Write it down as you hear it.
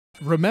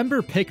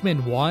Remember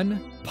Pikmin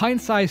 1?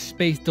 Pint-sized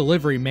space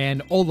delivery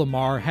man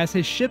Olimar has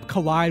his ship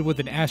collide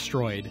with an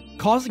asteroid,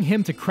 causing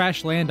him to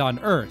crash land on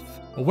Earth,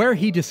 where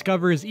he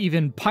discovers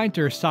even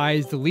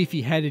pinter-sized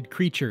leafy-headed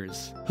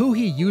creatures, who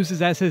he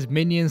uses as his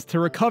minions to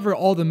recover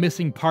all the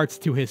missing parts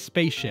to his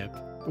spaceship.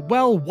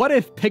 Well, what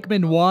if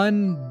Pikmin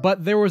 1,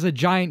 but there was a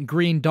giant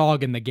green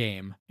dog in the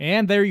game?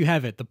 And there you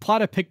have it, the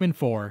plot of Pikmin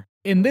 4.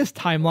 In this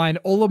timeline,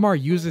 Olimar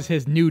uses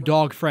his new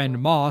dog friend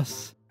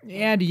Moss,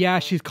 and yeah,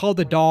 she's called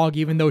a dog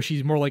even though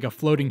she's more like a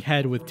floating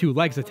head with 2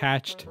 legs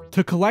attached,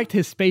 to collect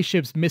his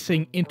spaceship's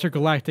missing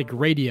intergalactic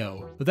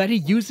radio that he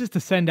uses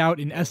to send out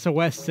an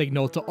SOS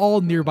signal to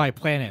all nearby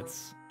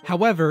planets.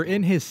 However,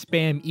 in his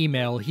spam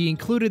email, he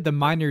included the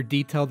minor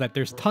detail that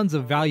there's tons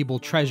of valuable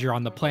treasure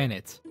on the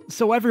planet.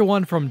 So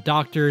everyone from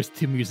doctors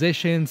to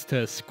musicians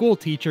to school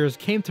teachers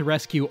came to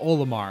rescue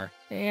Olimar.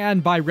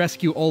 And by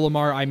rescue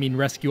Olimar, I mean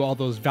rescue all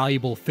those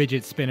valuable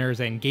fidget spinners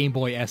and Game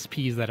Boy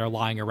SPs that are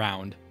lying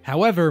around.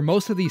 However,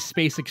 most of these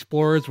space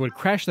explorers would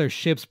crash their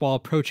ships while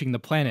approaching the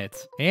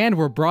planet, and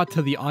were brought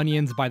to the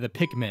Onions by the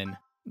Pikmin.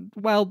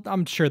 Well,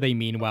 I'm sure they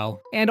mean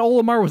well. And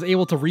Olimar was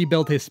able to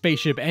rebuild his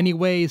spaceship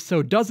anyway,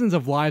 so dozens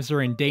of lives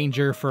are in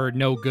danger for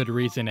no good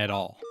reason at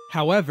all.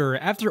 However,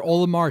 after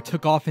Olimar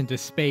took off into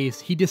space,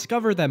 he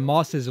discovered that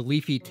Moss's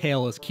leafy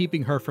tail is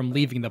keeping her from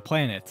leaving the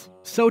planet.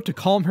 So to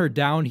calm her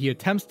down, he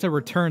attempts to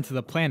return to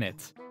the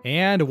planet.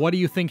 And what do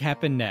you think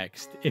happened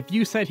next? If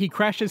you said he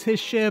crashes his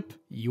ship,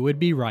 you would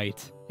be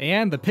right.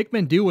 And the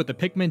Pikmin do what the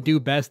Pikmin do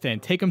best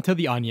and take him to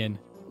the Onion.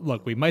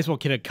 Look, we might as well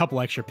get a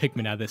couple extra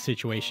Pikmin out of this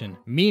situation.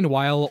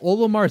 Meanwhile,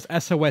 Olimar's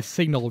SOS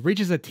signal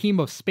reaches a team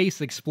of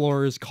space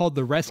explorers called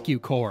the Rescue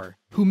Corps,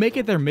 who make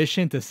it their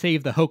mission to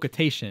save the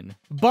Hocotation.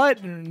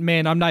 But,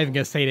 man, I'm not even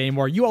gonna say it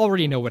anymore, you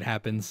already know what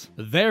happens.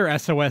 Their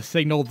SOS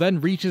signal then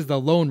reaches the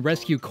lone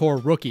Rescue Corps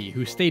rookie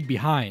who stayed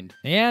behind,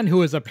 and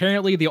who is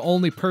apparently the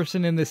only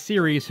person in this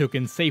series who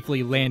can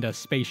safely land a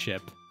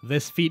spaceship.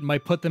 This feat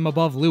might put them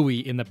above Louis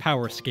in the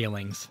power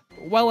scalings.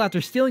 Well, after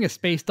stealing a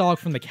space dog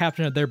from the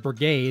captain of their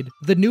brigade,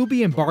 the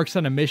newbie embarks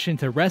on a mission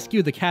to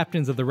rescue the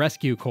captains of the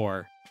Rescue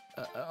Corps.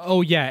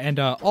 Oh yeah, and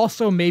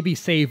also maybe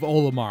save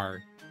Olimar.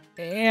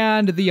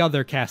 And the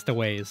other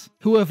castaways,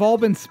 who have all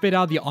been spit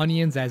out the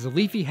Onions as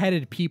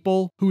leafy-headed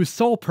people whose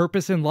sole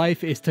purpose in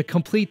life is to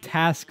complete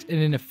tasks in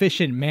an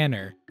efficient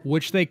manner,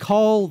 which they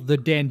call the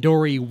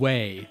Dandori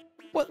Way.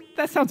 Well,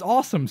 that sounds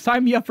awesome,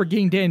 sign me up for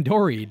getting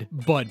Dandoried.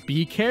 But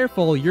be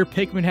careful, your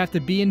Pikmin have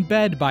to be in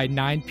bed by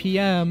 9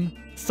 PM.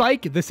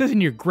 Psych, this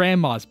isn't your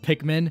grandma's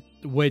Pikmin,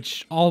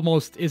 which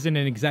almost isn't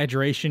an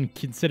exaggeration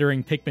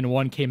considering Pikmin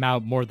 1 came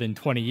out more than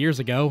 20 years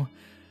ago.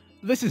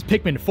 This is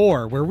Pikmin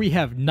 4, where we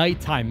have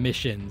nighttime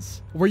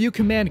missions, where you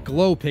command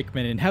glow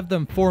Pikmin and have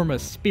them form a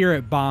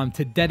spirit bomb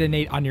to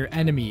detonate on your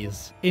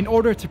enemies, in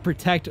order to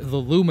protect the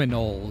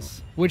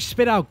Luminoles, which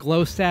spit out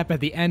glow sap at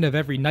the end of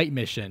every night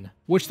mission,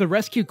 which the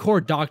Rescue Corps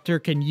doctor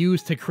can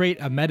use to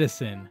create a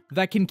medicine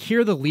that can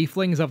cure the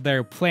leaflings of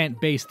their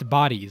plant-based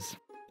bodies.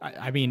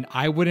 I mean,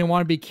 I wouldn't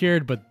want to be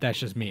cured, but that's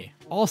just me.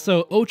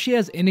 Also, Ochi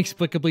has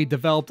inexplicably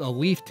developed a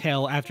leaf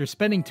tail after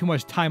spending too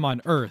much time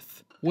on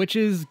Earth, which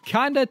is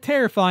kinda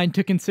terrifying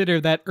to consider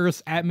that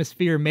Earth's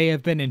atmosphere may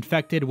have been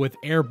infected with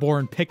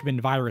airborne Pikmin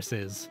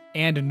viruses,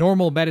 and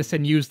normal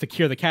medicine used to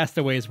cure the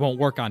castaways won't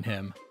work on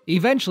him.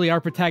 Eventually,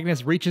 our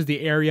protagonist reaches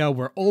the area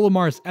where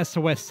Olimar's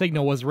SOS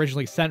signal was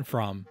originally sent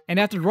from, and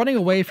after running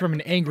away from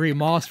an angry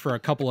Moss for a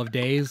couple of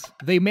days,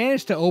 they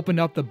manage to open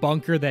up the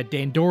bunker that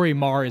Dandori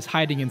Mar is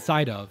hiding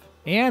inside of,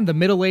 and the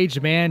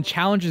middle-aged man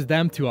challenges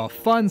them to a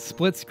fun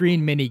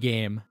split-screen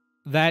minigame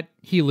that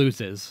he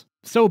loses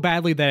so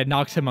badly that it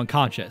knocks him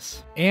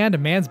unconscious, and a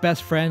man's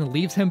best friend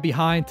leaves him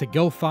behind to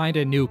go find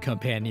a new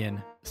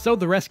companion. So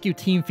the rescue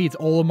team feeds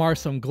Olimar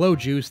some glow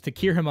juice to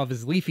cure him of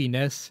his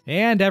leafiness,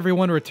 and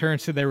everyone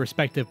returns to their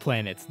respective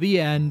planets. The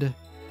end.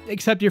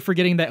 Except you're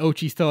forgetting that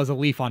Ochi still has a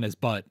leaf on his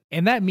butt,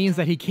 and that means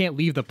that he can't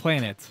leave the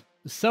planet.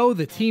 So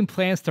the team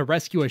plans to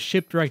rescue a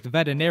shipwrecked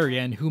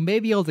veterinarian who may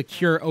be able to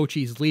cure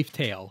Ochi's leaf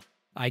tail.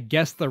 I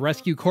guess the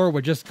Rescue Corps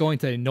were just going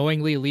to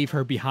knowingly leave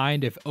her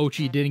behind if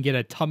Ochi didn't get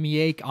a tummy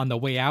ache on the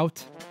way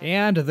out.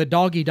 And the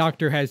doggy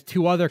doctor has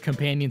 2 other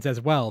companions as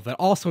well that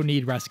also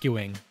need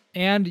rescuing.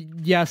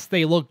 And yes,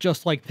 they look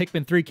just like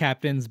Pikmin 3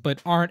 captains,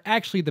 but aren't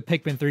actually the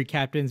Pikmin 3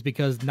 captains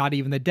because not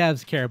even the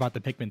devs care about the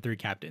Pikmin 3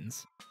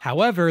 captains.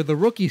 However, the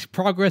rookie's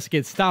progress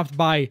gets stopped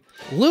by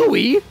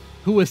Louis,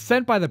 who was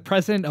sent by the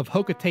president of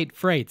Hocotate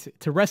Freight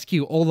to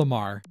rescue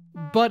Olimar,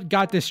 but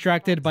got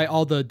distracted by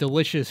all the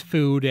delicious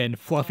food and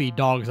fluffy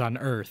dogs on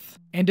Earth,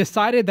 and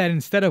decided that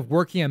instead of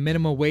working a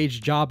minimum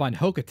wage job on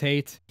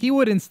Hocotate, he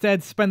would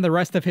instead spend the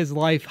rest of his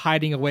life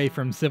hiding away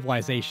from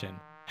civilization.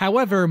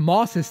 However,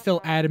 Moss is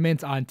still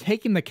adamant on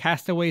taking the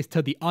castaways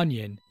to the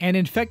Onion and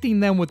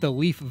infecting them with the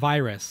leaf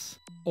virus.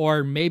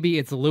 Or maybe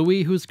it's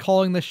Louis who's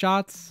calling the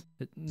shots?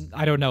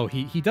 I don't know,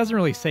 he doesn't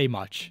really say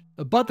much.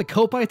 But the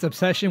Copites'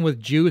 obsession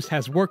with juice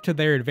has worked to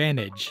their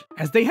advantage,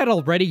 as they had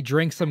already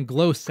drank some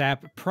glow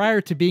sap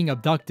prior to being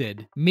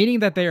abducted, meaning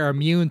that they are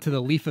immune to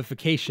the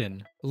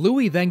leafification.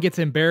 Louis then gets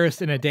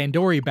embarrassed in a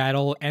Dandori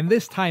battle, and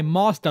this time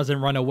Moss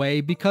doesn't run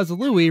away because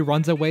Louis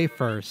runs away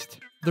first.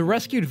 The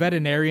rescued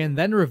veterinarian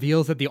then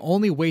reveals that the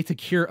only way to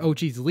cure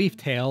Ochi's leaf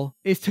tail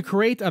is to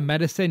create a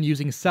medicine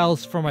using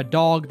cells from a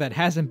dog that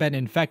hasn't been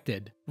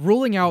infected,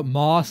 ruling out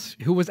Moss,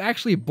 who was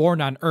actually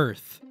born on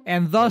Earth,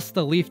 and thus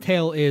the leaf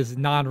tail is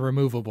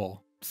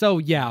non-removable. So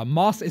yeah,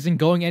 Moss isn't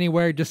going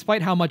anywhere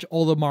despite how much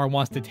Olimar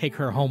wants to take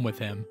her home with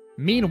him.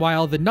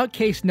 Meanwhile, the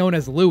nutcase known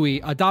as Louis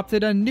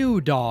adopted a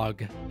new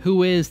dog,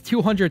 who is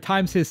 200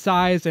 times his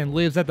size and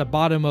lives at the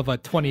bottom of a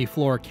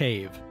 20-floor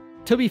cave.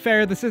 To be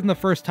fair, this isn't the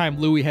first time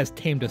Louis has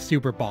tamed a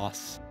super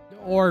boss.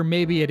 Or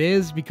maybe it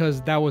is, because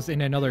that was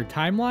in another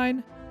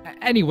timeline?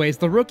 Anyways,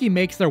 the rookie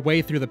makes their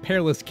way through the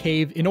perilous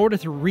cave in order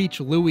to reach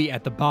Louis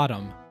at the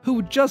bottom,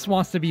 who just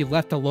wants to be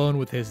left alone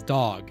with his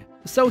dog.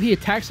 So he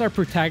attacks our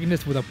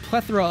protagonist with a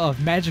plethora of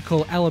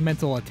magical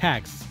elemental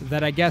attacks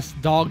that I guess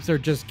dogs are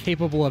just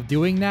capable of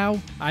doing now.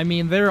 I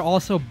mean, there are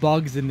also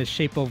bugs in the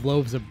shape of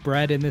loaves of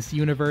bread in this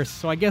universe,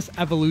 so I guess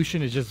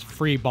evolution is just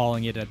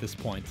freeballing it at this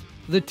point.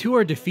 The two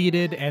are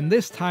defeated, and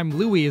this time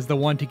Louis is the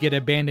one to get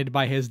abandoned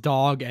by his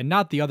dog and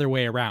not the other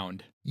way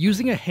around.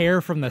 Using a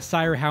hair from the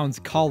Sire Hound's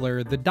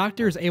collar, the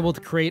doctor is able to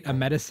create a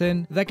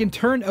medicine that can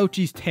turn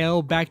Ochi's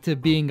tail back to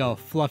being a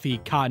fluffy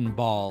cotton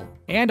ball.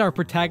 And our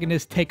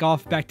protagonists take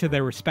off back to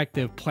their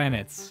respective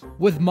planets,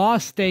 with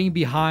Moss staying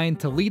behind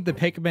to lead the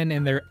Pikmin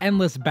in their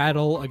endless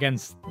battle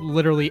against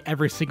literally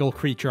every single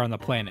creature on the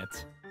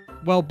planet.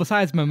 Well,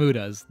 besides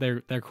Mamutas,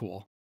 they're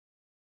cool.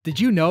 Did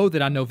you know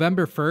that on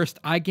November 1st,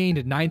 I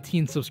gained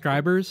 19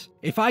 subscribers?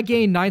 If I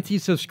gain 19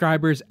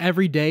 subscribers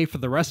every day for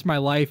the rest of my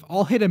life,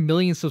 I'll hit 1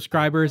 million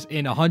subscribers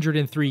in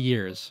 103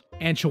 years.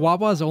 And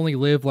Chihuahuas only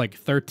live like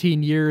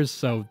 13 years,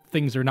 so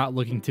things are not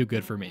looking too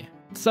good for me.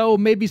 So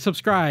maybe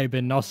subscribe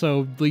and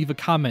also leave a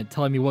comment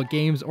telling me what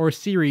games or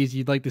series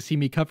you'd like to see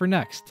me cover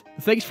next.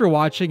 Thanks for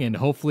watching, and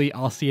hopefully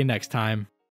I'll see you next time.